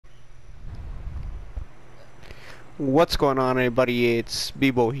What's going on, everybody? It's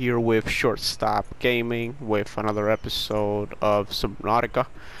Bibo here with Shortstop Gaming with another episode of Subnautica.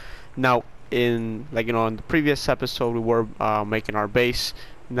 Now, in in the previous episode, we were making our base.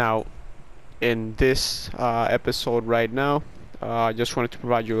 Now, in this episode right now, I just wanted to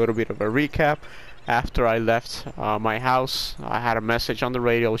provide you a little bit of a recap. After I left my house, I had a message on the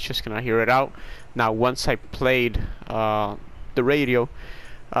radio. I was just gonna hear it out. Now, once I played the radio,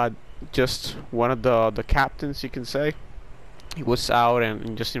 uh, just one of the captains, you can say, he was out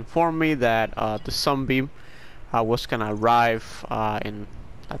and just informed me that the sunbeam was gonna arrive in,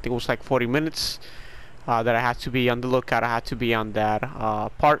 I think it was like 40 minutes. That I had to be on the lookout. I had to be on that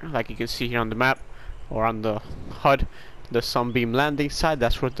part, like you can see here on the map or on the HUD, the sunbeam landing side.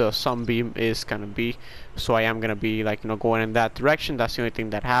 That's where the sunbeam is gonna be. So I am gonna be going in that direction. That's the only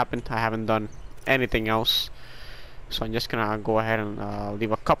thing that happened. I haven't done anything else. So I'm just gonna go ahead and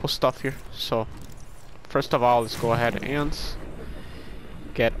leave a couple stuff here. So first of all, let's go ahead and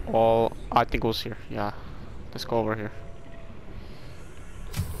get all, I think it was here. Yeah, let's go over here.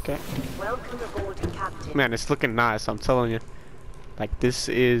 Okay. Welcome aboard, Captain. Man, it's looking nice, I'm telling you. Like, this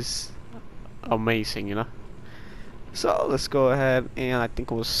is amazing, you know. So let's go ahead and I think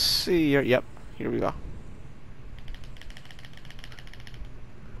we'll see here. Yep, here we go.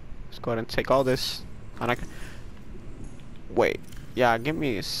 Let's go ahead and take all this. And I can wait. Yeah, give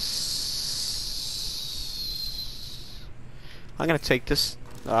me I'm gonna take this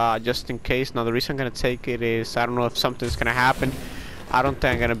just in case. Now the reason I'm gonna take it is I don't know if something's gonna happen. I don't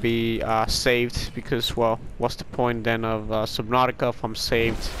think I'm gonna be saved, because, well, what's the point then of Subnautica if I'm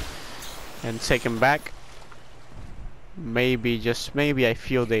saved and taken back? Maybe, just maybe, I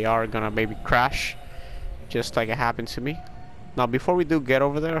feel they are gonna maybe crash, just like it happened to me. Now before we do get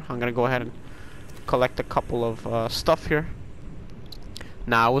over there, I'm gonna go ahead and collect a couple of stuff here.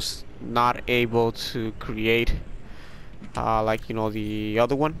 Now I was not able to create the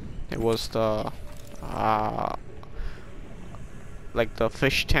other one. It was the like the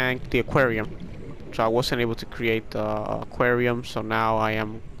fish tank, the aquarium. So I wasn't able to create the aquarium, so now I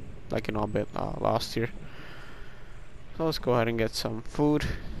am a bit lost here. So let's go ahead and get some food,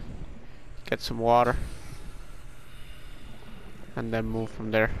 get some water, and then move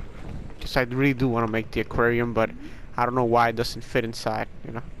from there. Because I really do want to make the aquarium, but I don't know why it doesn't fit inside,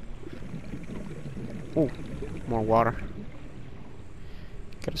 you know. Oh, more water.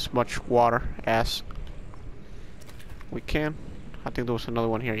 Get as much water as we can. I think there was another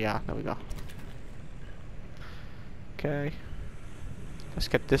one here. Yeah, there we go. Okay. Let's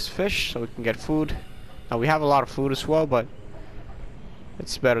get this fish so we can get food. Now we have a lot of food as well, but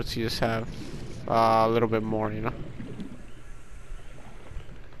it's better to just have a little bit more, you know.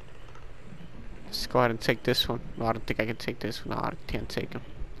 Let's go ahead and take this one. No, I don't think I can take this one. No, I can't take him.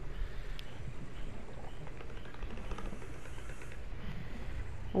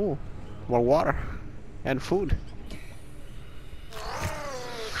 Oh, more water and food.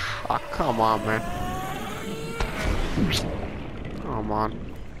 Oh, come on, man. Come on.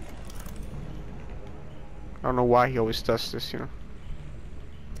 I don't know why he always does this, you know.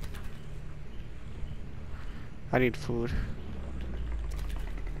 I need food.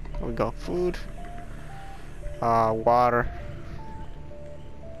 There we go. Food. Water.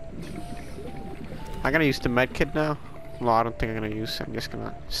 I'm gonna use the med kit now. No, I don't think I'm gonna use it. I'm just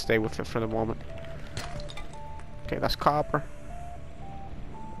gonna stay with it for the moment. Okay, that's copper.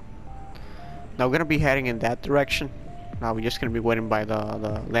 Now we're gonna be heading in that direction. Now we're just gonna be waiting by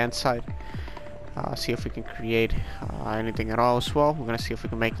the land side. See if we can create anything at all as well. We're gonna see if we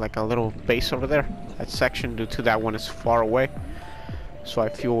can make like a little base over there. That section, due to that one, is far away. So I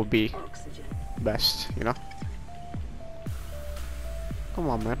feel would be best, you know. Come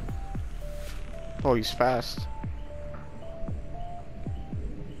on, man. Oh, he's fast.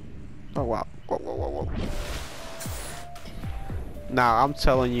 Oh wow. Whoa, whoa, whoa, whoa. Now I'm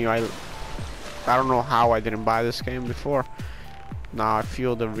telling you, I don't know how I didn't buy this game before. Now I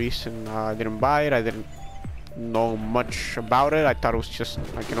feel the reason I didn't buy it, I didn't know much about it. I thought it was just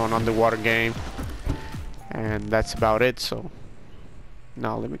an underwater game, and that's about it. So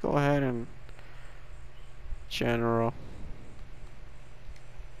now let me go ahead and general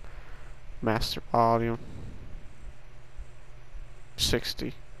master volume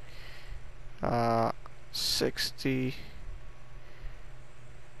 60 60.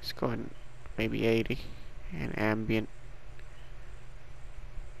 Let's go ahead and maybe 80, and ambient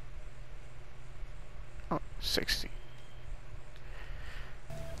 60.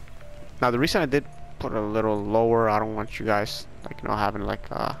 Now the reason I did put it a little lower, I don't want you guys having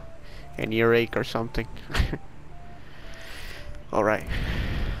an earache or something. Alright,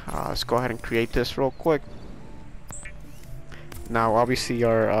 let's go ahead and create this real quick. Now, obviously,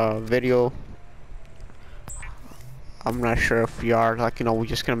 our video, I'm not sure if we are, like, we're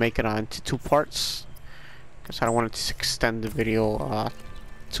just gonna make it into 2 parts. Because I don't want it to extend the video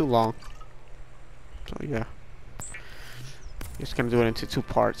too long. So, yeah. Just gonna do it into 2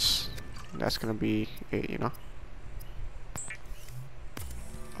 parts. That's gonna be it. Oh,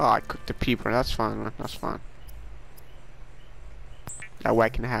 I cooked the peeper. That's fine, man. That's fine. That way I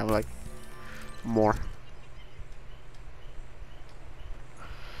can have, like, more.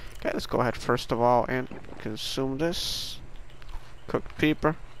 Okay, let's go ahead first of all and consume this. Cooked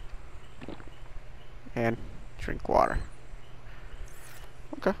peeper. And drink water.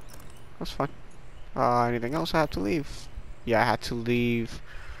 Okay, that's fine. Anything else I have to leave? Yeah, I had to leave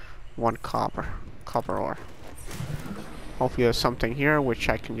 1 copper ore. Hopefully there's something here which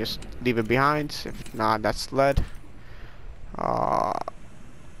I can just leave it behind. If not, that's lead.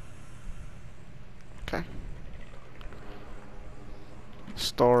 Okay.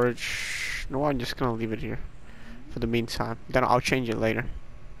 Storage. No, I'm just gonna leave it here for the meantime. Then I'll change it later.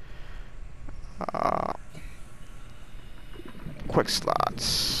 Quick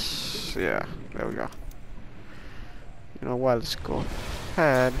slots. Yeah, there we go. You know what? Let's go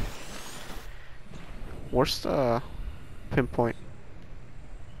ahead. Where's the pinpoint?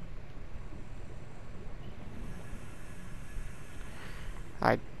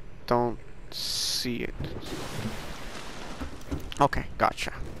 I don't see it. Okay,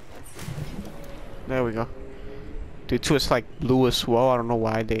 gotcha. There we go. Dude, too, it's like blue as well. I don't know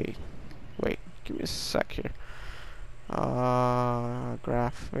why they... Wait, give me a sec here.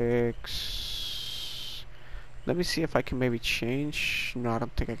 Graphics... Let me see if I can maybe change... No, I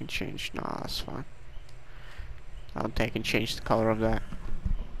don't think I can change. Nah, that's fine. I don't think I can change the color of that.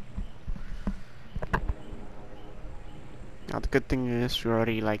 Now the good thing is we're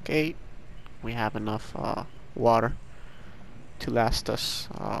already like 8. We have enough water to last us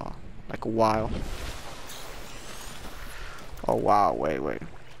like a while. Oh wow, wait,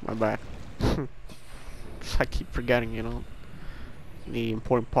 my bad. I keep forgetting, the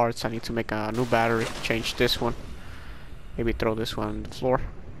important parts. I need to make a new battery, change this one, maybe throw this one on the floor.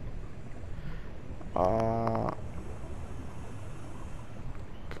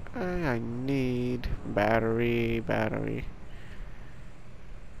 Okay, I need battery.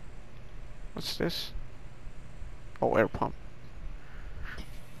 What's this? Oh, air pump.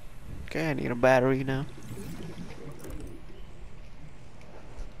 Okay, I need a battery now.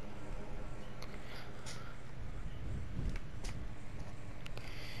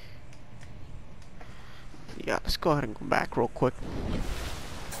 Yeah, let's go ahead and go back real quick.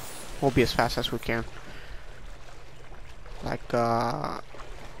 We'll be as fast as we can. Like,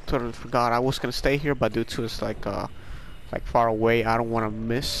 totally forgot I was gonna stay here, but due to it's like far away, I don't want to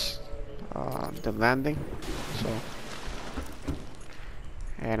miss the landing. So,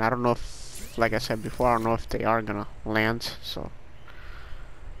 and I don't know if, like I said before, I don't know if they are gonna land. So,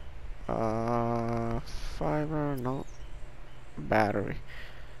 fiber, no, battery,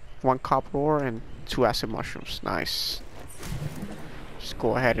 1 copper ore and 2 acid mushrooms. Nice. Just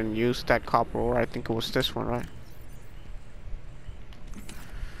go ahead and use that copper ore. I think it was this one, right?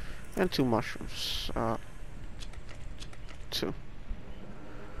 And 2 mushrooms. 2.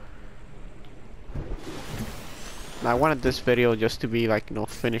 Now, I wanted this video just to be like,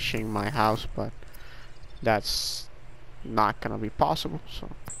 finishing my house, but that's not gonna be possible, so.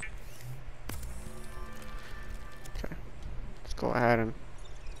 Okay. Let's go ahead and...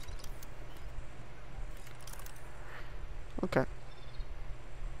 Okay.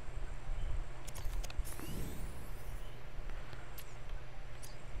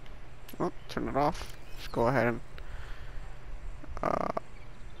 Oh, turn it off. Let's go ahead and...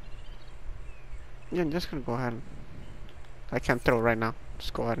 yeah, I'm just gonna go ahead and... I can't throw right now.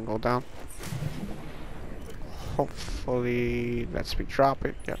 Just go ahead and go down. Hopefully, let's drop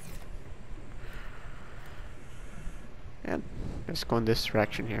it. Yep. And let's go in this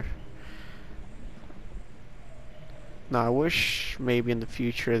direction here. Now, I wish maybe in the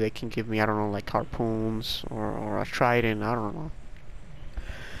future they can give me, I don't know, like harpoons or a trident. I don't know.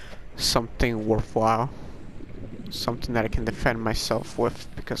 Something worthwhile. Something that I can defend myself with,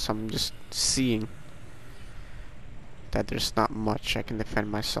 because I'm just seeing that there's not much I can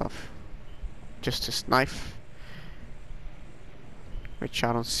defend myself. Just this knife, which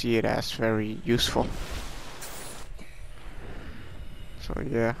I don't see it as very useful. So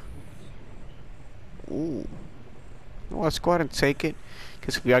yeah. Ooh. Well, let's go ahead and take it,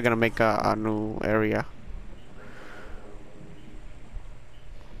 because we are gonna make a new area.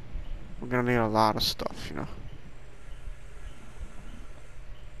 We're gonna need a lot of stuff,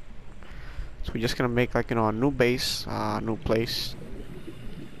 So we're just gonna make like, you know, a new base, new place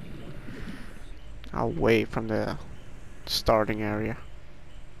away from the starting area.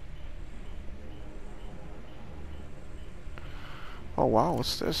 Oh wow,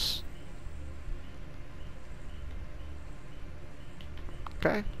 what's this?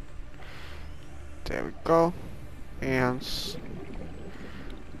 Okay, there we go. And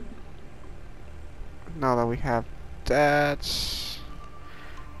now that we have that,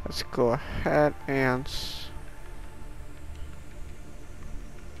 let's go ahead and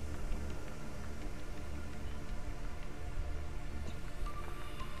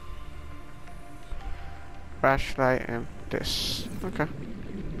flashlight and this. Okay.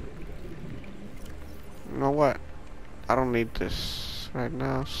 You know what? I don't need this right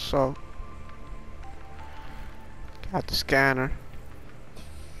now, so got the scanner.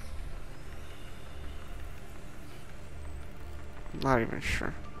 Not even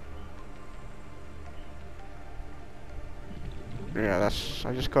sure. Yeah, that's.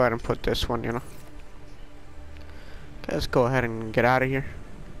 I just go ahead and put this one, you know. Okay, let's go ahead and get out of here.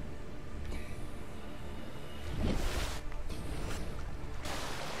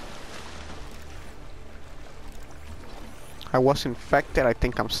 I was infected. I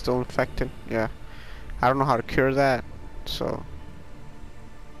think I'm still infected. Yeah. I don't know how to cure that, so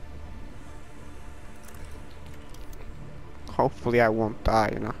hopefully I won't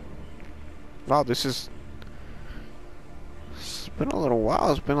die, you know. Wow, it's been a little while.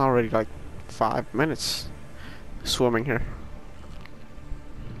 It's been already like 5 minutes swimming here.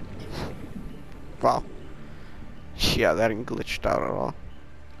 Wow. Yeah, that ain't glitched out at all.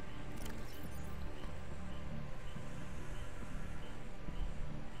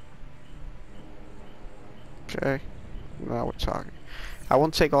 Okay, now we're talking. I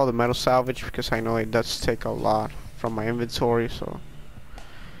won't take all the metal salvage because I know it does take a lot from my inventory, so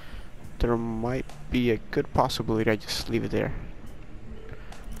there might be a good possibility I just leave it there.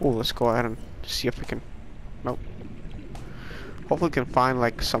 Oh, let's go ahead and see if we can. Nope. Hopefully we can find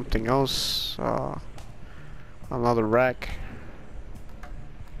like something else. Another wreck.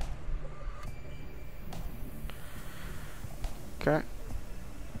 Okay.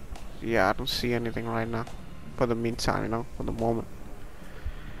 Yeah, I don't see anything right now. For the meantime, you know, for the moment.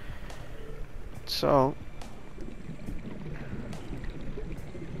 So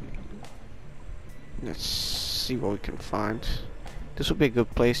let's see what we can find. This would be a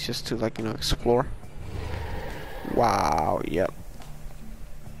good place just to, like, you know, explore. Wow, yep.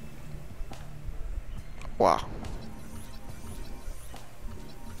 Wow.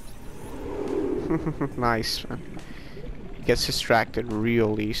 Nice, man. He gets distracted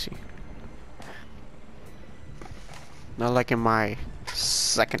real easy. Not like in my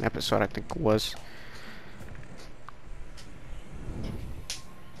second episode, I think it was.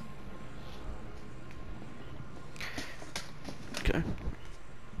 Okay.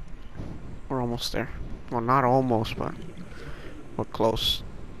 We're almost there. Well, not almost, but we're close.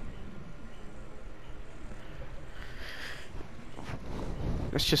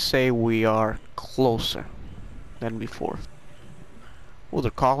 Let's just say we are closer than before. Oh, they're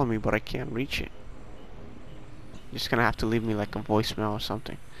calling me, but I can't reach it. You're just gonna have to leave me like a voicemail or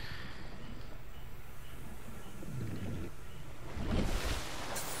something.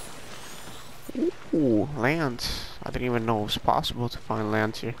 Ooh, land. I didn't even know it was possible to find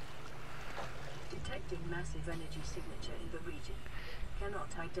land here. Detecting massive energy signature in the region. Cannot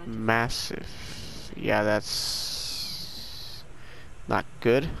identify. Massive. Yeah, that's not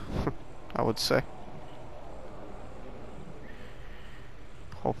good, I would say.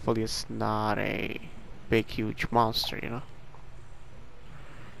 Hopefully it's not a big, huge monster, you know?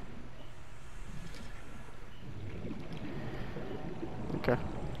 Okay.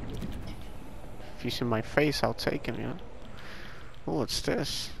 If you see my face, I'll take it, you know? Oh, what's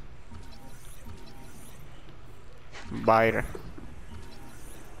this? Biter.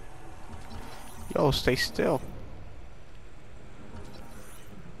 Yo, stay still.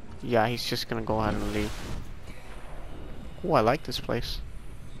 Yeah, he's just gonna go ahead and leave. Oh, I like this place.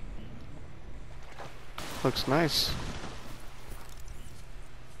 Looks nice.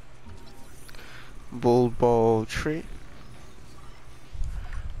 Bulbo tree.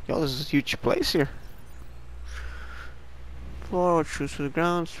 Yo, this is a huge place here. Floral shoots to the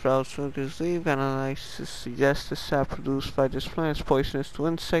ground, sprouts from this leaf, analysis suggests the sap produced by this plant is poisonous to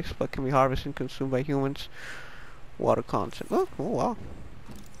insects but can be harvested and consumed by humans. Water content. Oh wow.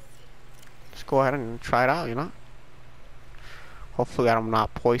 Let's go ahead and try it out, you know? Hopefully I'm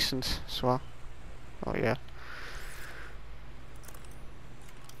not poisoned as well. Oh yeah.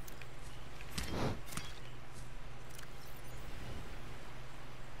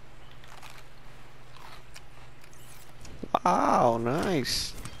 Wow,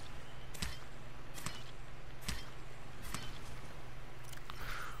 nice.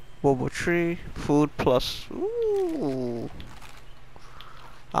 Bobo tree, food plus. Ooh,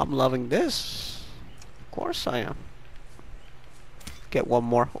 I'm loving this. Of course I am. Get one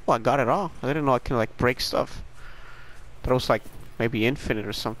more. Oh, I got it all. I didn't know I can like break stuff. But it was like maybe infinite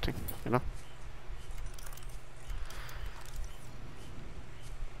or something, you know?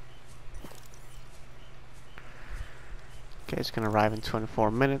 Okay, it's gonna arrive in 24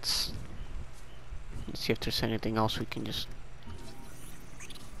 minutes. Let's see if there's anything else we can just...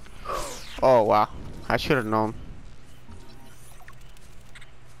 Oh, wow. I should have known.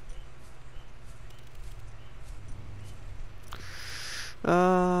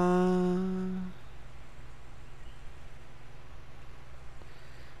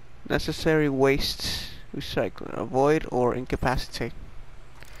 Necessary waste recycling. Avoid or incapacitate.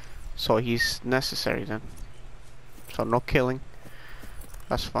 So he's necessary then. So no killing.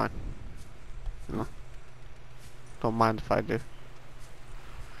 That's fine. No. Don't mind if I do.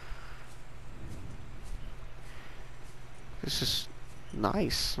 This is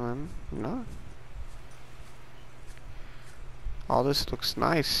nice, man. No. All this looks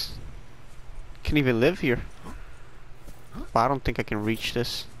nice. Can even live here. But I don't think I can reach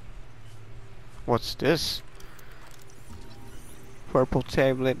this. What's this? Purple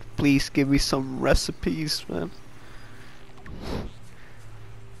tablet. Please give me some recipes, man.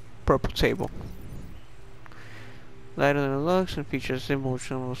 Purple table. Lighter than it looks and features simple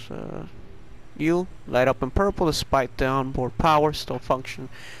symbols. You light up in purple despite the onboard power still function.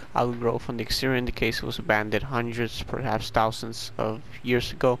 Algae growth on the exterior indicates it was abandoned hundreds, perhaps thousands of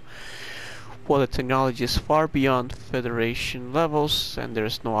years ago. While the technology is far beyond Federation levels and there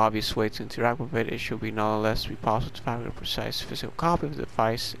is no obvious way to interact with it, it should be nonetheless be possible to find a precise physical copy of the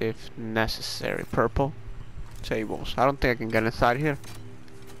device if necessary. Purple tables. I don't think I can get inside here.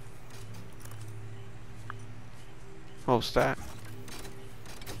 What's that?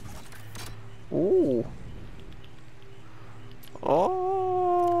 Ooh.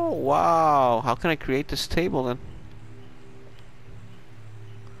 Oh, wow. How can I create this table then?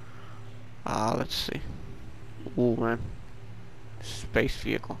 Let's see. Ooh, man. Space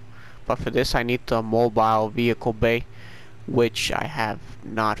vehicle. But for this, I need the mobile vehicle bay, which I have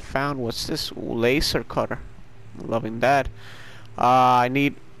not found. What's this? Ooh, laser cutter. Loving that. I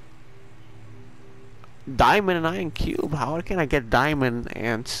need diamond and iron cube. How can I get diamond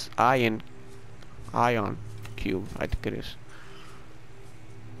and iron cube? I think it is.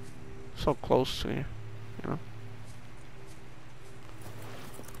 So close to here, you know.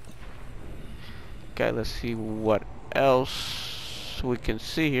 Okay, let's see what else we can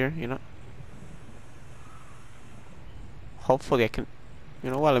see here, you know. Hopefully I can, you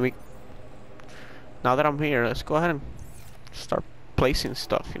know what, now that I'm here, let's go ahead and start placing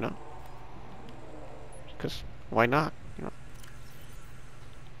stuff, you know. Because why not, you know.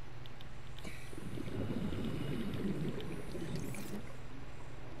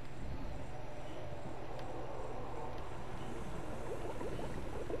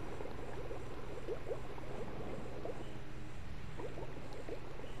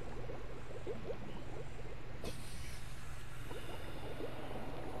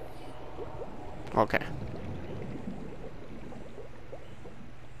 Okay.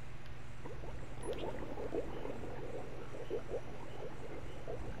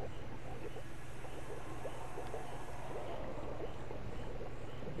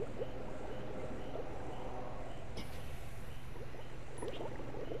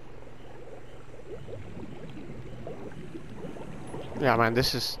 Yeah, man,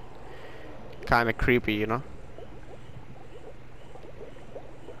 this is kind of creepy, you know.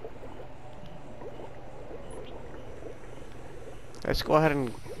 Let's go ahead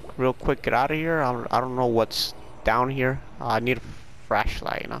and real quick get out of here. I don't know what's down here. I need a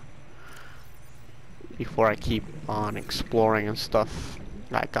flashlight, you know, before I keep on exploring and stuff.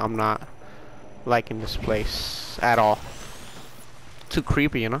 Like, I'm not liking this place at all. Too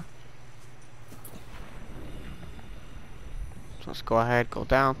creepy, you know. So let's go ahead, go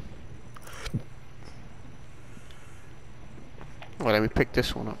down. Well, let me pick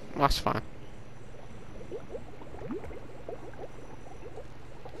this one up. That's fine.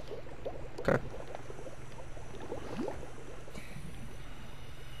 Okay.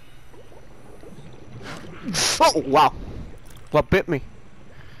 Oh, wow. What bit me?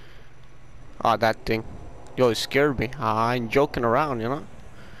 Oh, that thing. Yo, it scared me. I ain't joking around, you know?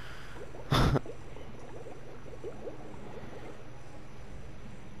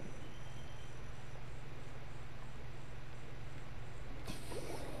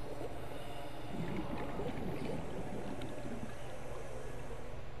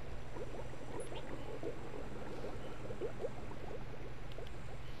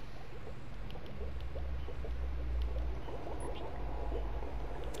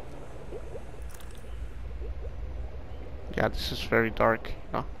 Yeah, this is very dark,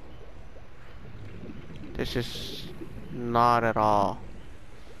 you know. This is not at all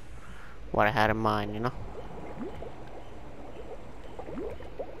what I had in mind, you know.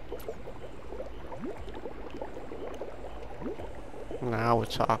 Now we're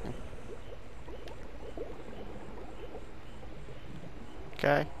talking.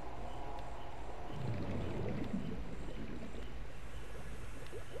 Okay.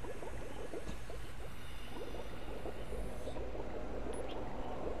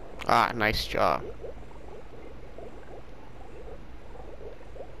 Ah, nice job.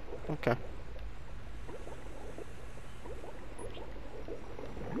 Okay.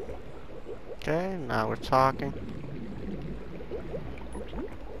 Okay, now we're talking.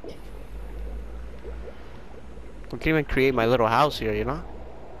 We can even create my little house here, you know?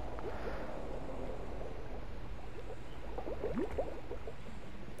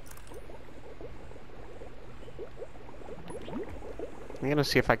 I'm gonna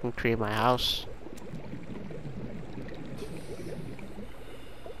see if I can create my house.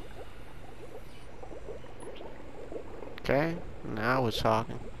 Okay, now we're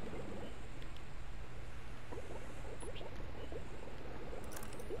talking.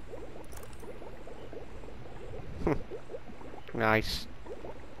 Nice.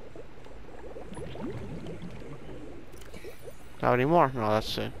 Not anymore? No,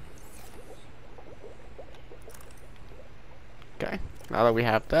 that's it. Okay, now that we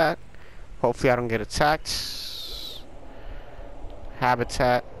have that, hopefully I don't get attacked.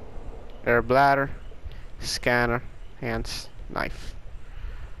 Habitat, air bladder, scanner, hands, knife.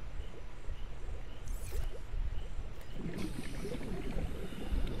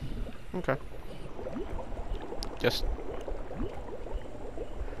 Okay. Just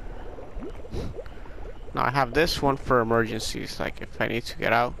now I have this one for emergencies, like if I need to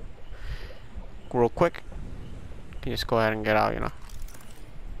get out real quick, can just go ahead and get out, you know.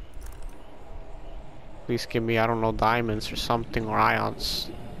 Please give me, I don't know, diamonds or something, or ions.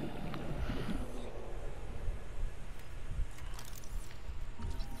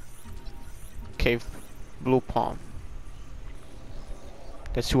 Cave blue palm.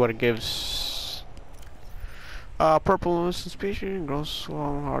 Let's see what it gives. Purple luminescent species grows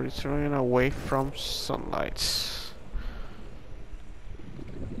along hardy terrain away from sunlight.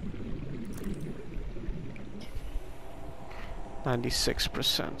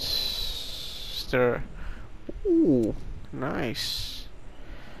 96%. Stir. Ooh, nice.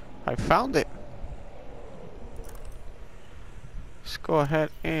 I found it. Let's go ahead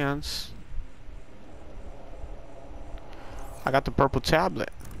and I got the purple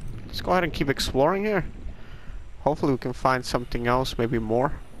tablet. Let's go ahead and keep exploring here. Hopefully we can find something else, maybe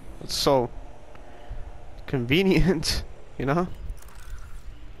more. It's so convenient, you know?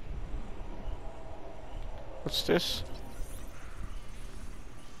 What's this?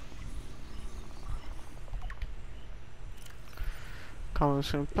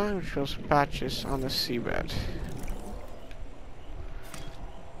 Columns and pine shows patches on the seabed.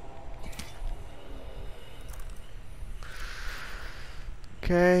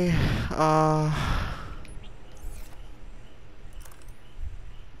 Okay,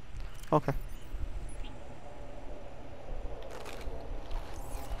 okay.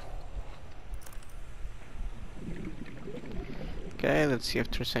 Okay, let's see if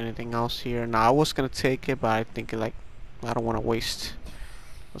there's anything else here. Now, I was gonna take it, but I think like I don't want to waste.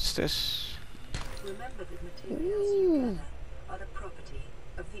 What's this? Remember that materials you gather are the property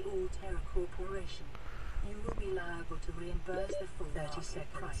of the All Terra Corporation. You will be liable to reimburse the full 30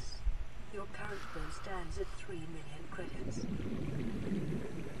 price. Your current bill stands at 3 million credits.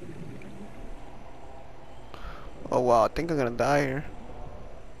 Oh wow, I think I'm gonna die here.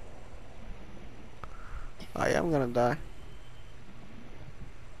 I am gonna die.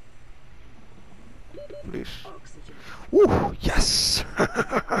 Please. Oxygen. Woo! Yes!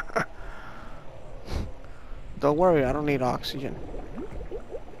 Don't worry, I don't need oxygen.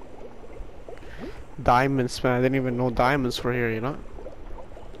 Diamonds, man. I didn't even know diamonds were here, you know?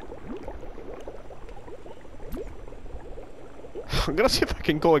 I'm gonna see if I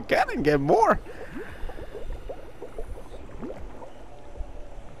can go again and get more.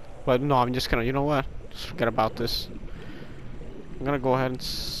 But no, I'm just gonna, you know what? Just forget about this. I'm gonna go ahead and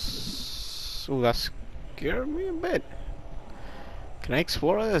ooh, that scared me a bit. Can I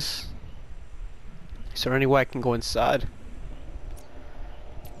explore this? Is there any way I can go inside?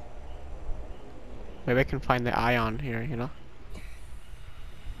 Maybe I can find the ion here, you know?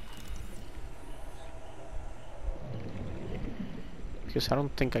 Because I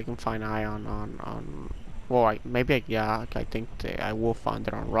don't think I can find ion on well, yeah, I think I will find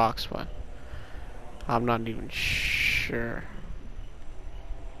it on rocks, but I'm not even sure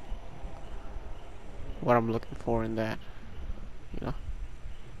what I'm looking for in that, you know.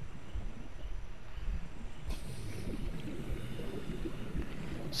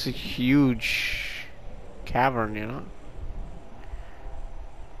 It's a huge cavern, you know.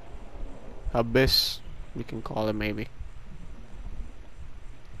 Abyss, you can call it maybe.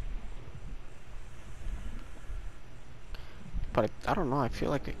 But I don't know, I feel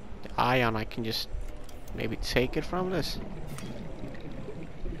like the ion, I can just maybe take it from this.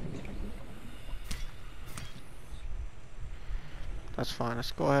 That's fine,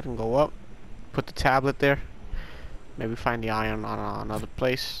 let's go ahead and go up. Put the tablet there. Maybe find the ion on another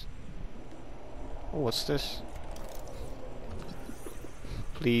place. Oh, what's this?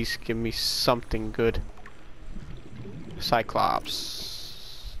 Please give me something good.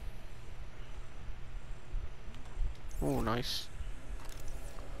 Cyclops. Oh, nice.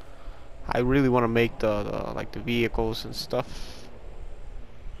 I really want to make the like the vehicles and stuff.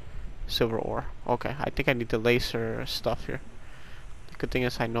 Silver ore. Okay, I think I need the laser stuff here. The good thing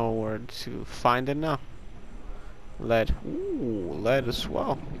is I know where to find it now. Lead. Ooh, lead as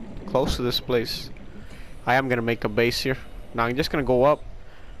well. Close to this place. I am gonna make a base here. Now I'm just gonna go up,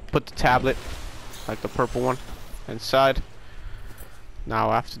 put the tablet, like the purple one, inside.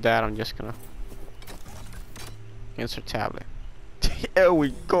 Now after that I'm just gonna insert tablet. There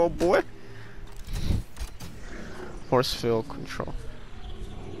we go, boy. Force field control.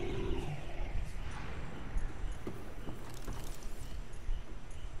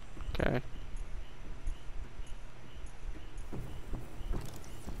 Okay.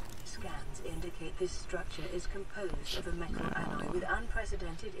 Scans indicate this structure is composed of a metal alloy with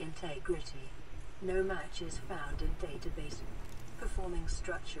unprecedented integrity. No match is found in database. Performing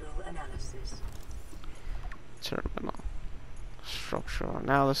structural analysis. Terminal. Structural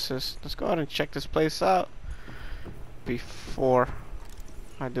analysis. Let's go ahead and check this place out before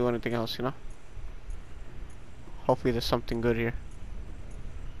I do anything else, you know? Hopefully there's something good here.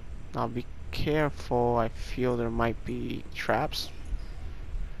 Now be careful, I feel there might be traps.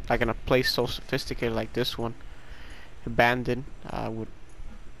 Like in a place so sophisticated like this one, abandoned, I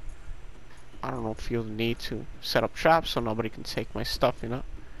don't know, feel the need to set up traps so nobody can take my stuff, you know?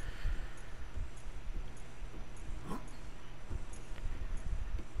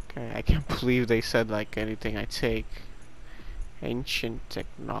 Okay, I can't believe they said like anything I take. Ancient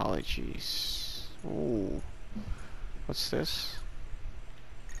technologies. Ooh. What's this?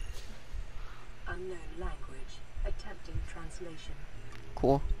 Unknown language. Attempting translation.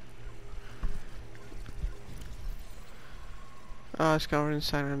 Cool. Discovered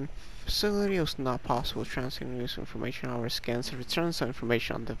inside a facility, it was not possible transferring this information over scans and returns the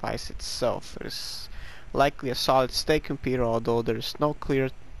information on the device itself. It is likely a solid state computer, although there is no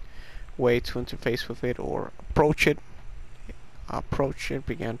clear way to interface with it or approach it. Approach it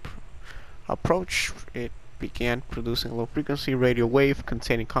began producing a low frequency radio wave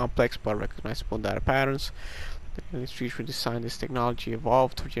containing complex but recognizable data patterns. The industries who designed this technology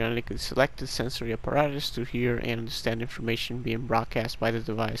evolved to genetically selected sensory apparatus to hear and understand information being broadcast by the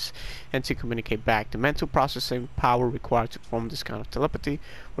device and to communicate back. The mental processing power required to perform this kind of telepathy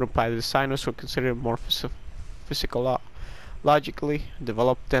would imply the designers were considered more logically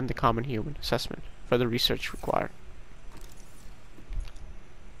developed than the common human. Assessment. Further research required.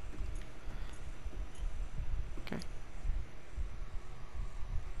 Okay.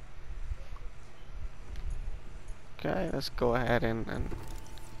 Okay, let's go ahead and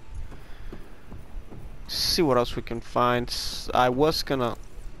see what else we can find. I was gonna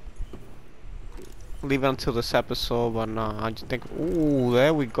leave it until this episode, but no, I just think, ooh,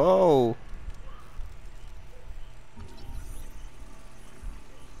 there we go.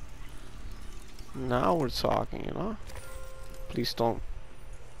 Now we're talking, you know? Please don't.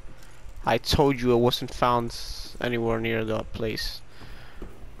 I told you it wasn't found anywhere near the place.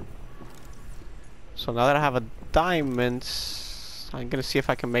 So now that I have a diamond, I'm gonna see if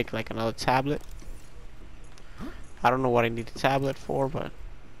I can make like another tablet. I don't know what I need the tablet for, but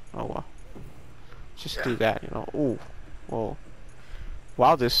oh well. Just do that, you know. Ooh, whoa.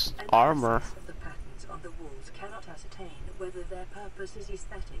 Wow, this armor. Of the patterns on the walls cannot ascertain whether their purpose is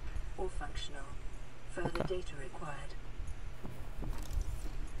aesthetic or functional. Further data required.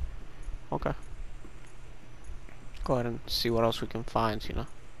 Okay. Go ahead and see what else we can find, you know.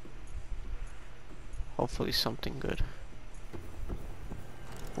 Hopefully something good.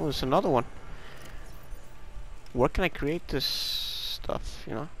 Oh, there's another one. Where can I create this stuff,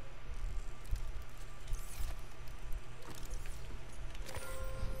 you know?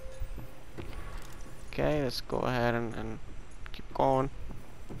 Okay, let's go ahead and keep going.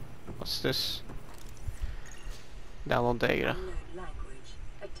 What's this? Download data. Unknown language.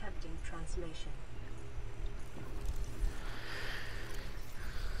 Attempting translation.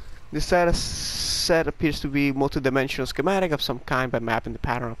 This data set appears to be multi-dimensional schematic of some kind. By mapping the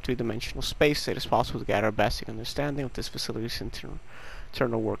pattern of three-dimensional space, it is possible to gather a basic understanding of this facility's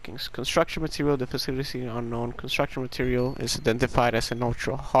internal workings. Construction material: the facility is unknown. Construction material is identified as an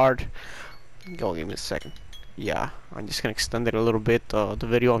ultra hard. Go, give me a second. Yeah, I'm just gonna extend it a little bit. The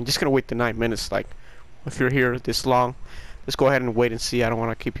video. I'm just gonna wait the 9 minutes. Like, if you're here this long, let's go ahead and wait and see. I don't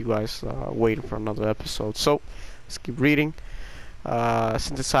want to keep you guys waiting for another episode. So let's keep reading.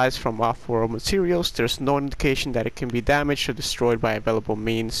 Synthesized from off-world materials, there's no indication that it can be damaged or destroyed by available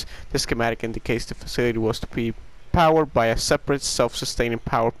means. This schematic indicates the facility was to be powered by a separate self-sustaining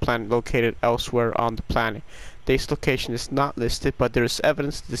power plant located elsewhere on the planet. This location is not listed, but there is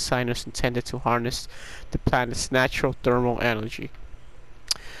evidence the designers intended to harness the planet's natural thermal energy.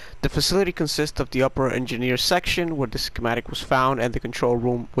 The facility consists of the upper engineer section, where the schematic was found, and the control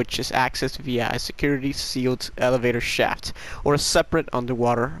room, which is accessed via a security sealed elevator shaft or a separate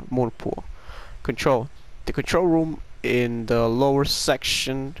underwater moon pool. The control room in the lower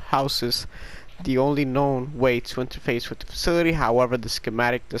section houses the only known way to interface with the facility. However, the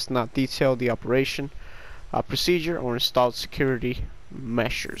schematic does not detail the operation procedure or installed security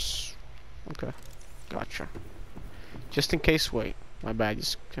measures. Okay, gotcha. Just in case, wait. My bad.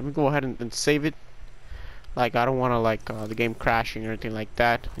 Just can we go ahead and save it? Like, I don't want to like the game crashing or anything like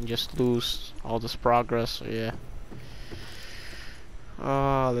that and just lose all this progress. So yeah.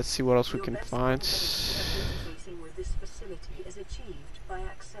 Let's see what else we can find. Interfacing with this facility is achieved by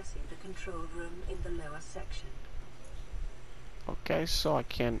accessing the control room in the lower section. Okay, so I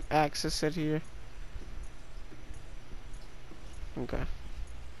can access it here. Okay.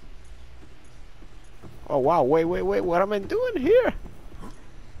 Oh wow! Wait! What am I doing here?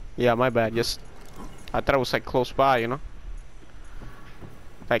 Yeah, my bad. Just I thought it was like close by, you know.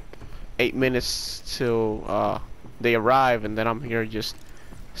 Like 8 minutes till they arrive, and then I'm here just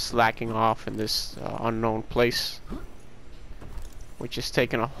slacking off in this unknown place, which is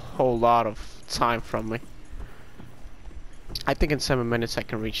taking a whole lot of time from me. I think in 7 minutes I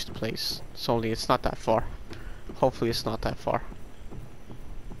can reach the place. It's not that far. Hopefully it's not that far.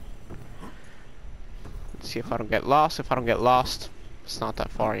 Let's see if I don't get lost. If I don't get lost, it's not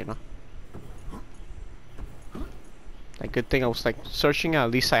that far, you know. Like, good thing I was like searching. At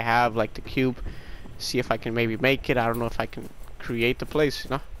least I have like the cube. See if I can maybe make it. I don't know if I can create the place,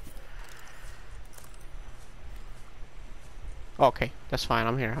 you know. Okay, that's fine.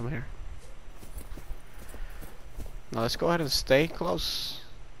 I'm here. Now let's go ahead and stay close.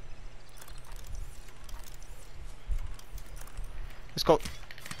 Let's go.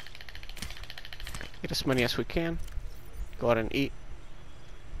 Get as many as we can. Go ahead and eat.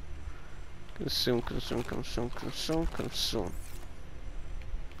 Consume. Let's go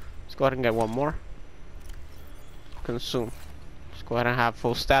ahead and get one more. Consume. Let's go ahead and have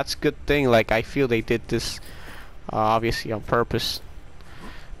full stats. Good thing, like, I feel they did this obviously on purpose.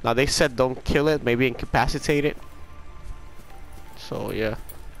 Now they said don't kill it, maybe incapacitate it. So yeah,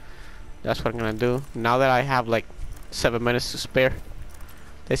 that's what I'm gonna do. Now that I have like 7 minutes to spare,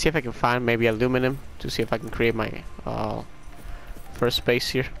 let's see if I can find maybe aluminum to see if I can create my first base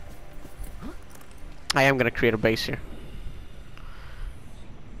here. I am gonna create a base here.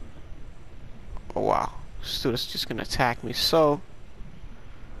 Oh wow, this dude is just gonna attack me. So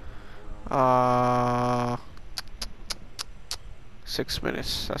 6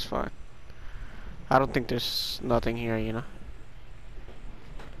 minutes, that's fine. I don't think there's nothing here, you know.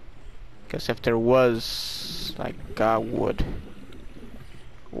 Guess if there was, like, I would.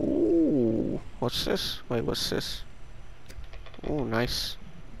 Ooh, what's this? Wait, what's this? Ooh, nice.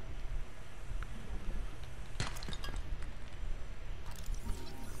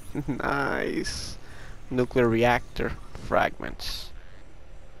 Nice. Nuclear reactor fragments.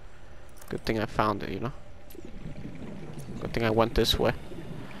 Good thing I found it, you know. Good thing I went this way.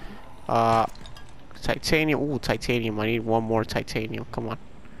 Titanium. Ooh, titanium. I need one more titanium. Come on.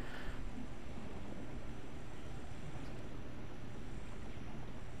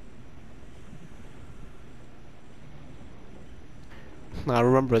 I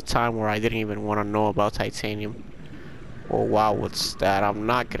remember a time where I didn't even want to know about titanium. Oh wow, what's that? I'm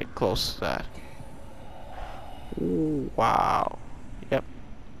not getting close to that. Ooh, wow. Yep.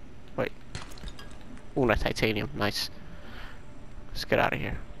 Wait. Ooh, not titanium. Nice. Let's get out of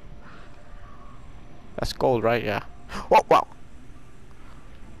here. That's gold, right? Yeah. Oh, wow.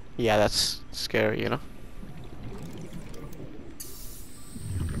 Yeah, that's scary, you know.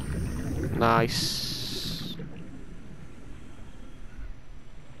 Nice.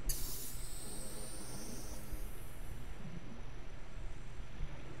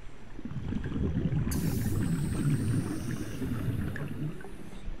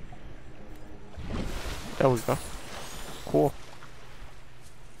 There we go. Cool.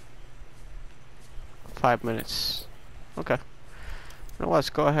 5 minutes. Okay. Now let's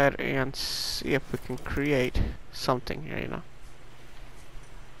go ahead and see if we can create something here, you know.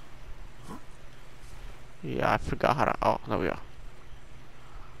 Yeah, I forgot how to... Oh, there we go.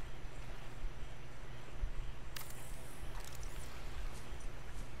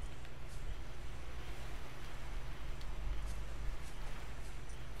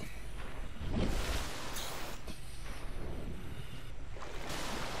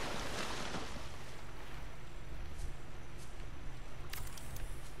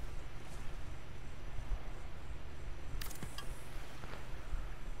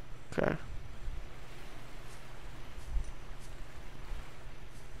 Okay.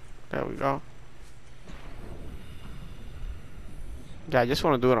 There we go. Yeah, I just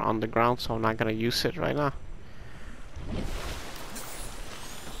want to do it on the ground, so I'm not gonna use it right now.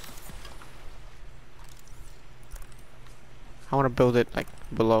 I want to build it like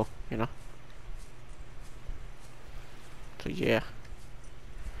below, you know. So yeah.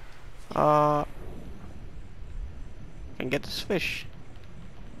 Can get this fish.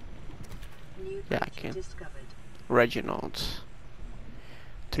 New Yeah, I creature can. discovered. Reginald.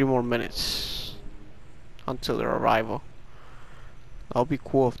 3 more minutes until their arrival. That'll be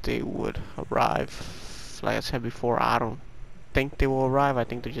cool if they would arrive. Like I said before, I don't think they will arrive. I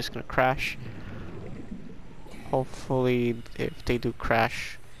think they're just gonna crash. Hopefully, if they do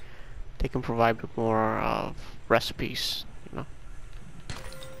crash, they can provide more recipes. You know,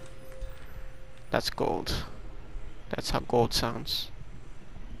 that's gold. That's how gold sounds.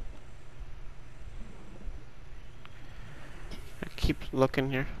 I keep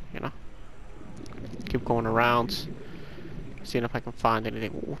looking here. You know, keep going around, seeing if I can find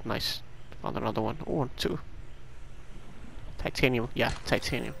anything. Ooh, nice. Found another one. Ooh, 2. Titanium. Yeah,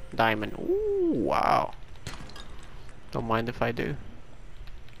 titanium. Diamond. Ooh, wow. Don't mind if I do.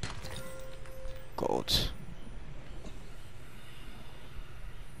 Gold.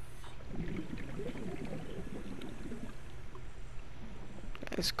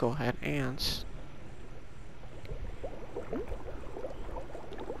 Let's go ahead and just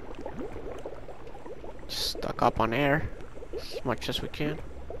stock up on air as much as we can.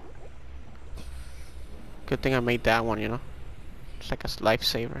 Good thing I made that one, you know. It's like a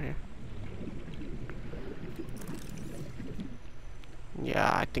lifesaver here.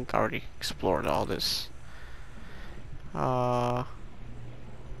 Yeah, I think I already explored all this.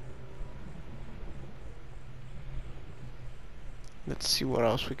 Let's see what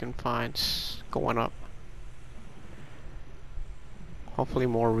else we can find going up. Hopefully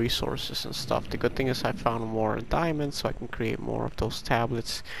more resources and stuff. The good thing is I found more diamonds, so I can create more of those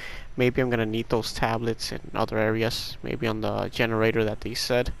tablets. Maybe I'm gonna need those tablets in other areas. Maybe on the generator that they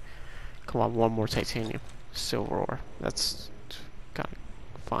said. Come on, one more titanium. Silver ore. That's kind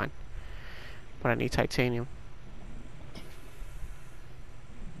of fine. But I need titanium.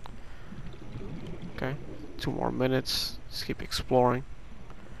 Okay. 2 more minutes. Just keep exploring.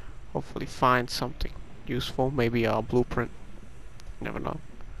 Hopefully find something useful. Maybe a blueprint. Never know.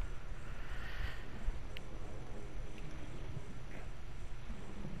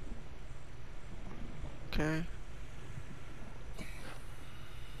 Okay.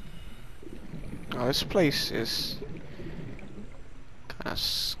 Now this place is kind of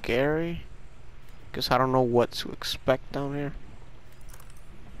scary because I don't know what to expect down here.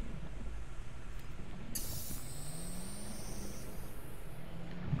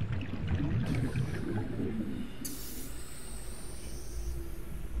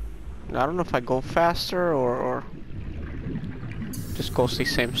 I don't know if I go faster or just goes the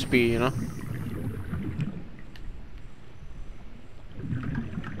same speed, you know?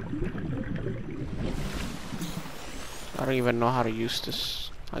 I don't even know how to use this.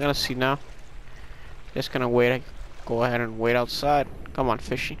 I'm gonna see now. Just gonna wait. Go ahead and wait outside. Come on,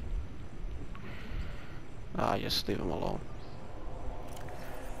 fishy. Just leave him alone.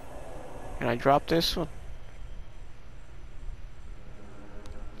 Can I drop this one?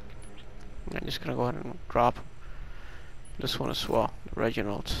 I'm just gonna go ahead and drop this one as well.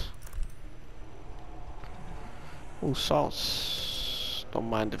 Reginald. Ooh, salts. Don't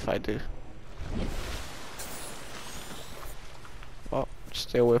mind if I do. Well,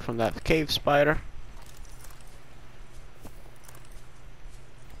 stay away from that cave spider.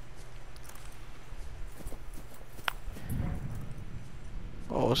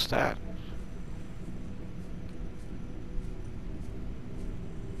 What was that?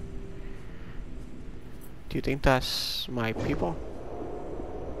 Do you think that's my people?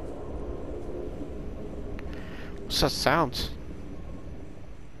 What's that sound?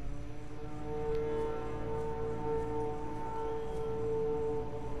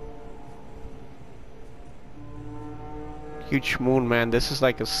 Huge moon, man. This is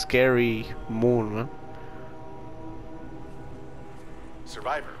like a scary moon, man.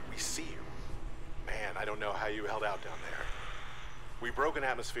 Survivor, we see you. Man, I don't know how you held out down there. We broke an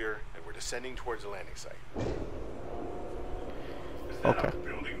atmosphere, and we're descending towards the landing site. Is that Okay. a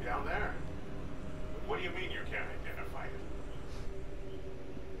building down there? What do you mean you can't identify it?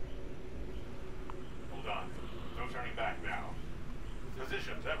 Hold on. No turning back now.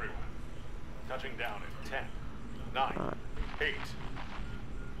 Positions, everyone. Touching down in 10, 9, 8.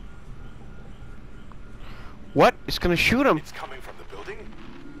 What? It's gonna shoot him. It's coming from the building?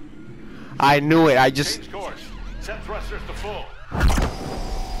 I knew it. I just. Change course. Set thrusters to full.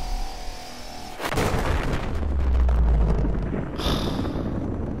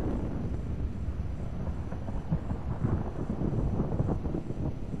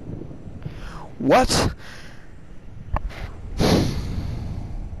 What?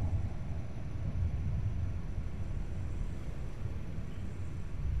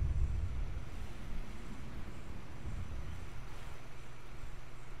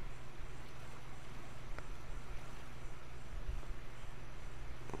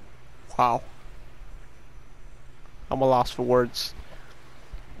 Wow. I'm a loss for words.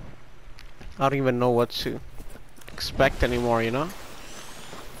 I don't even know what to expect anymore, you know?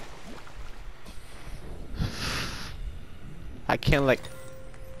 I can't like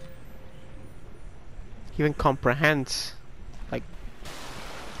even comprehend. Like,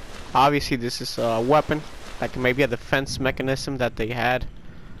 obviously this is a weapon, like maybe a defense mechanism that they had.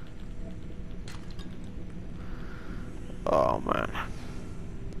 Oh man.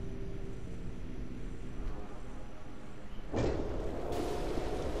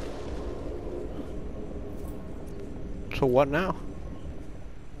 So what now?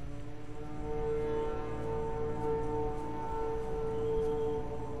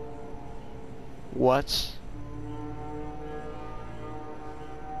 What?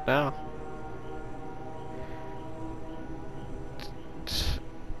 Now?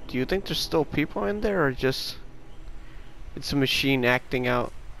 Do you think there's still people in there, or just it's a machine acting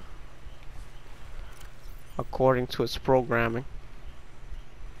out according to its programming?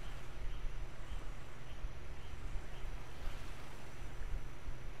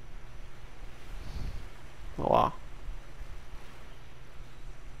 Wow.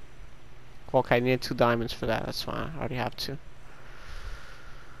 Okay, I need 2 diamonds for that. That's fine. I already have 2.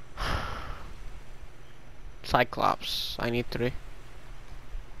 Cyclops. I need 3.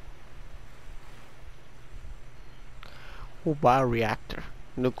 Oh, bioreactor.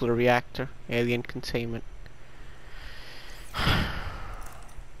 Nuclear reactor. Alien containment. I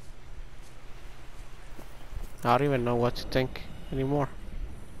don't even know what to think anymore.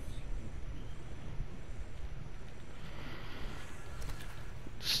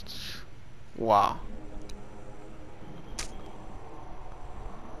 Wow.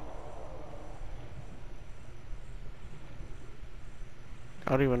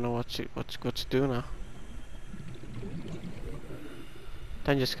 I don't even know what to do now.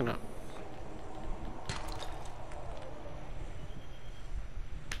 I'm just gonna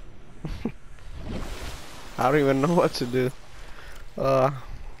I don't even know what to do.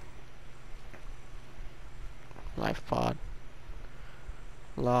 Life pod.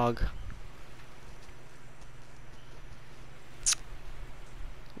 Log.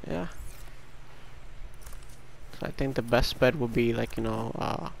 Yeah. So I think the best bet would be like, you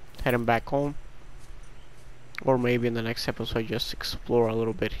know, heading back home. Or maybe in the next episode just explore a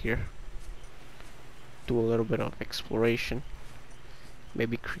little bit here. Do a little bit of exploration.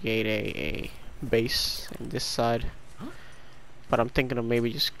 Maybe create a base in this side. But I'm thinking of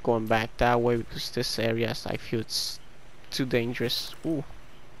maybe just going back that way because this area, I feel it's too dangerous. Ooh.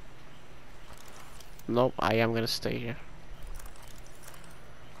 Nope, I am gonna stay here.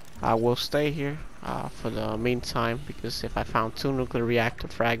 I will stay here for the meantime, because if I found 2 nuclear reactor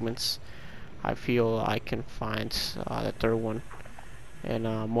fragments, I feel I can find the 3rd one in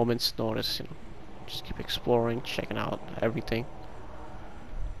a moment's notice. You know, just keep exploring, checking out everything,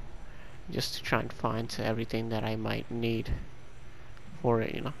 just to try and find everything that I might need for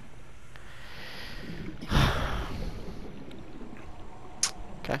it. You know.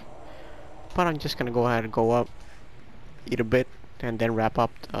 Okay, but I'm just gonna go ahead and go up, eat a bit, and then wrap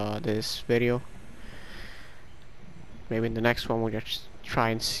up this video. Maybe in the next one we'll just try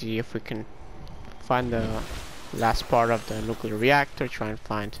and see if we can find the last part of the nuclear reactor, try and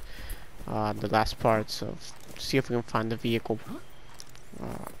find the last parts of, see if we can find the vehicle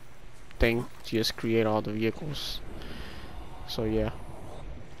thing to just create all the vehicles. So yeah,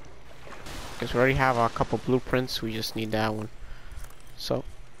 because we already have a couple blueprints, we just need that one. So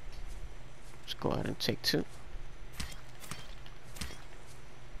let's go ahead and take 2.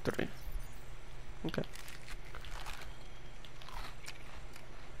 3. Okay.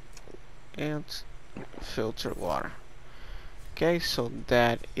 And filter water. Okay, so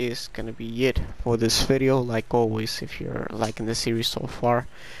that is gonna be it for this video. Like always, if you're liking the series so far,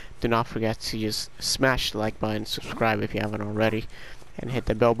 do not forget to just smash the like button, subscribe if you haven't already, and hit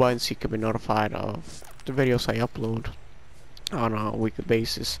the bell button so you can be notified of the videos I upload on a weekly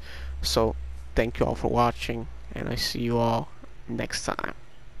basis. So thank you all for watching, and I see you all next time.